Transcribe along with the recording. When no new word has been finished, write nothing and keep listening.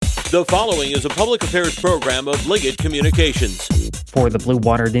The following is a public affairs program of Liggett Communications. For the Blue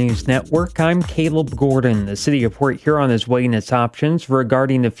Water News Network, I'm Caleb Gordon. The city of Port Huron is weighing its options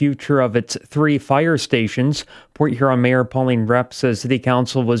regarding the future of its 3 fire stations. Port Huron Mayor Pauline Repp says City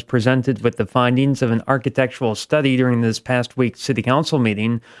Council was presented with the findings of an architectural study during this past week's City Council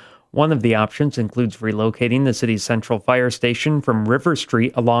meeting. One of the options includes relocating the city's central fire station from River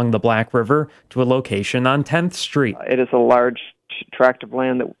Street along the Black River to a location on 10th Street. It is a large tract of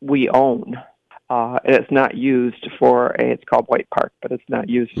land that we own. It's not used it's called White Park, but it's not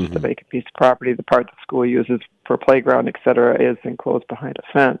used as a vacant piece of property. The part the school uses for playground, et cetera, is enclosed behind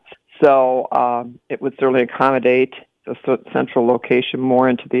a fence. So it would certainly accommodate the central location more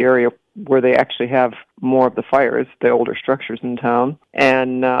into the area where they actually have more of the fires, the older structures in town.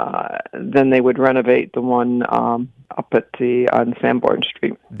 And then they would renovate the one up on Sanborn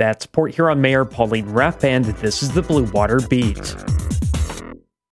Street. That's Port Huron Mayor Pauline Repp, and this is the Blue Water Beat.